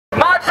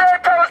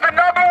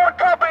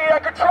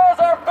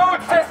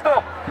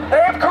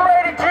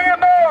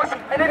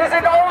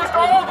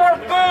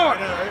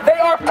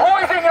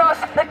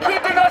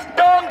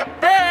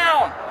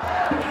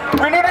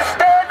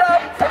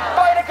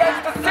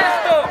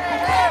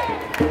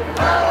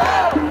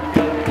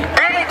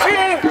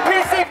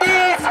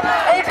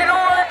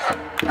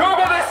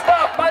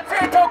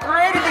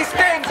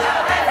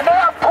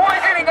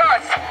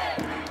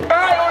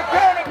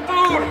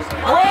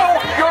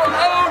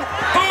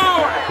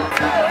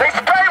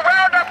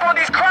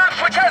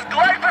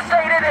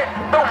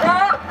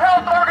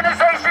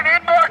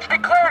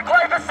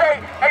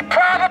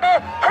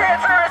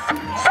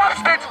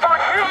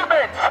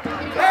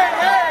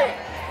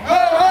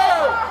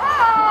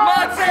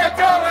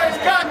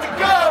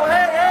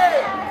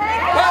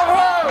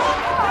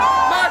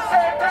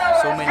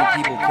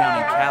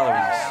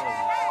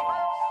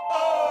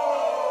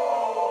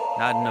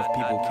not enough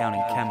people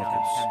counting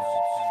chemicals.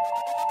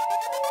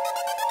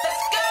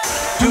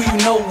 Do you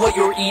know what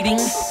you're eating?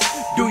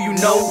 Do you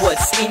know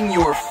what's in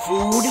your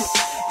food?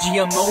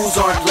 GMOs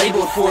aren't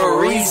labeled for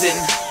a reason.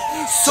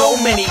 So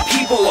many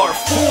people are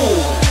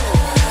fooled.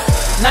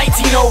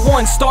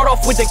 1901, start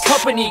off with a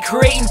company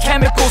creating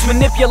chemicals,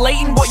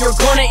 manipulating what you're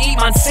gonna eat.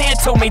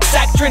 Monsanto made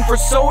saccharine for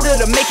soda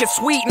to make it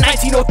sweet.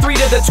 1903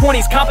 to the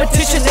 20s,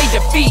 competition they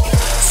defeat.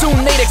 Soon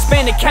they'd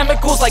expanded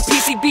chemicals like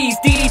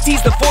PCBs, DDTs.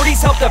 The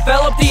 40s helped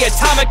develop the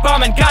atomic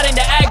bomb and got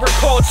into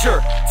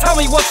agriculture. Tell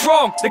me what's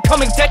wrong? The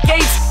coming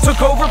decades took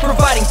over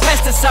providing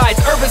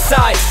pesticides,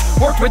 herbicides.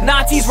 Worked with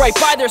Nazis right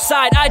by their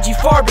side, IG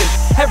Farbin.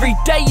 Every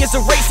day is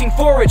a racing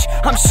forage.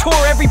 I'm sure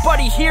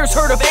everybody here's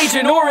heard of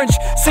Agent Orange.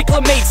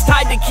 Sicclamate's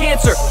tied to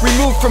cancer,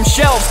 removed from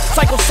shelves.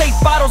 Cycle-safe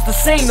bottles the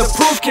same, the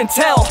proof can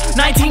tell.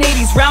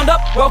 1980s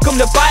Roundup, welcome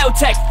to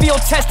biotech.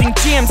 Field testing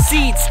GM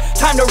seeds.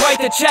 Time to write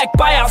the check,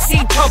 buy out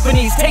seed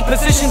companies, take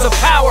positions of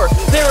power.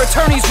 Their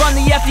attorneys run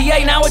the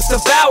FDA, now it's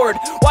devoured.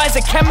 Why does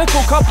a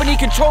chemical company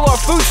control our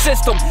food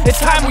system? It's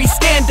time we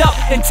stand up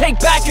and take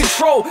back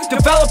control.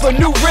 Develop a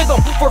new rhythm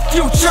for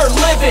future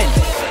living.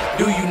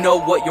 Do you know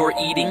what you're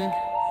eating?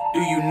 Do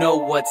you know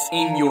what's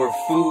in your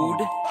food?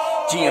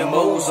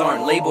 GMOs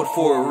aren't labeled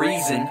for a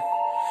reason.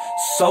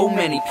 So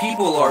many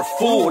people are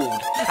fooled.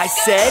 I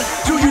said,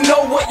 do you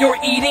know what you're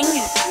eating?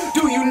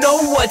 Do you know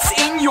what's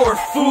in your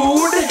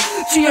food?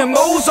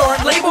 GMOs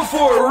aren't labeled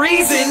for a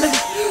reason.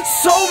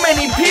 So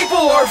many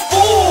people are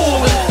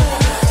fooled.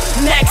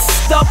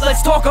 Next up,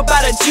 let's talk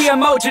about a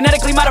GMO,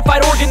 genetically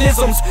modified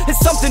organisms.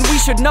 It's something we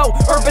should know.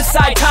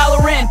 Herbicide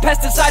tolerant,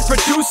 pesticide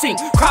producing.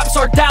 Crops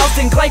are doused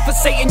in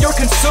glyphosate and you're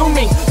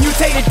consuming.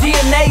 Mutated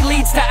DNA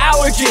leads to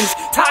allergens,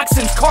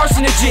 toxins,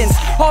 carcinogens,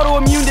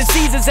 autoimmune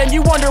diseases, and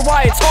you wonder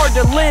why it's hard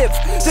to live.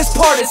 This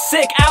part is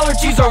sick,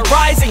 allergies are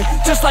rising,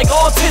 just like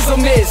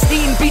autism is.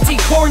 Eating BT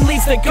corn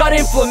leads to gut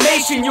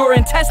inflammation. Your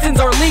intestines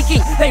are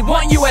leaking, they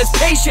want you as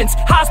patients.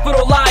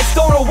 Hospitalized,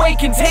 don't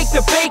awaken, take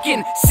the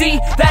bacon.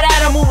 See, that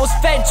animal was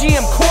fed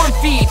GM corn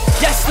feed.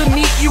 Yes, the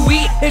meat you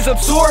eat is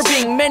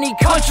absorbing. Many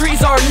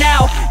countries are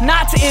now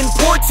not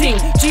importing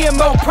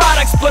GMO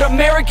products, but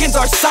Americans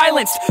are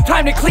silenced.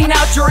 Time to clean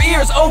out your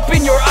ears,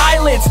 open your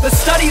eyelids. The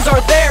studies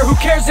are there, who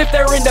cares if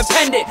they're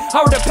independent?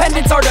 Our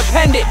dependents are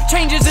dependent,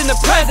 changes in the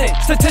present.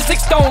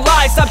 Statistics don't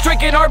lie, stop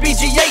drinking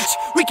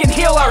RBGH. We can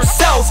heal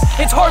ourselves,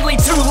 it's hardly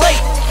too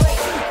late.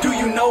 Do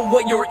you know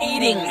what you're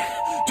eating?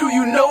 Do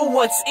you know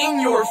what's in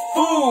your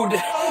food?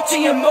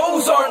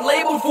 GMOs aren't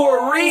labeled for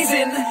a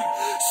reason.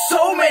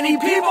 So many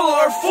people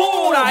are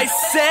fooled. I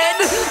said,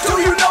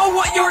 do you know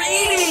what you're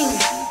eating?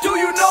 Do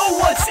you know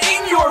what's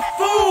in your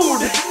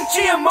food?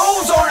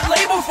 GMOs aren't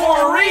labeled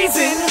for a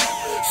reason.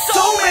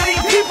 So many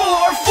people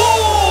are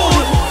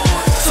fooled.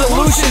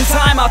 Solution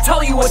time, I'll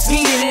tell you what's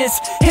needed is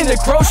in the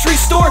grocery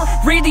store,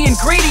 read the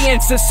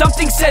ingredients. If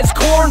something says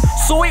corn,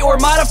 soy, or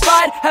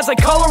modified, has a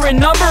color and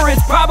number,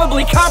 it's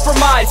probably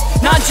compromised.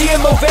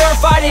 Non-GMO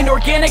verified and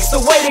organic's the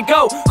way to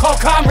go. Call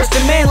Congress,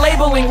 demand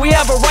labeling, we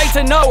have a right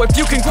to know. If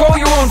you can grow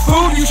your own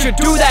food, you should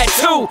do that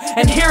too.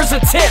 And here's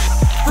a tip,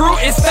 fruit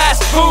is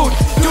fast food.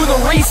 Do the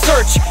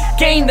research,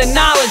 gain the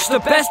knowledge.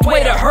 The best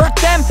way to hurt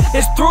them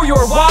is through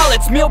your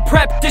wallets. Meal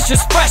prep,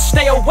 dishes fresh,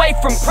 stay away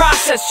from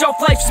processed. Shelf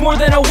life's more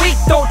than a week,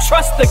 don't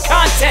trust the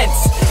contents.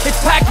 It's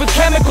packed with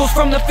chemicals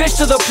from the fish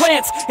to the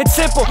plants. It's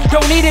simple,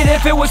 don't eat it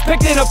if it was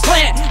picked in a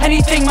plant.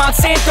 Anything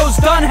Monsanto's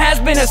done has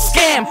been a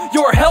scam.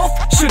 Your health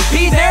should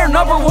be their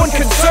number one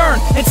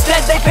concern. Instead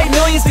they pay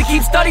millions to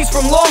keep studies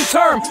from long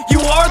term. You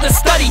are the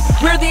study,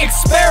 we're the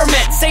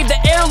experiment. Save the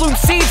heirloom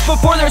seeds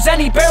before there's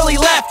any barely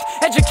left.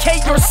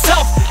 Educate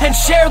yourself and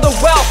share the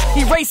wealth.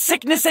 Erase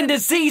sickness and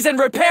disease and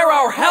repair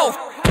our health.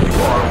 You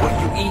are what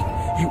you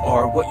eat, you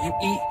are what you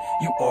eat.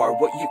 You are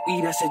what you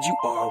eat, I said you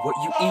are what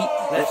you eat.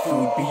 Let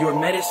food be your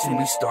medicine,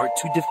 we start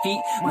to defeat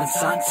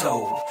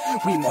Monsanto.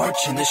 We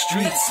march in the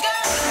streets.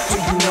 Do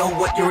you know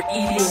what you're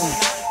eating?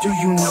 Do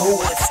you know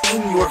what's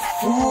in your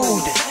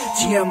food?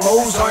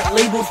 GMOs aren't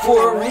labeled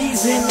for a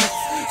reason.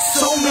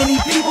 So many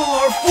people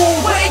are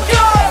fooled, wake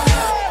up!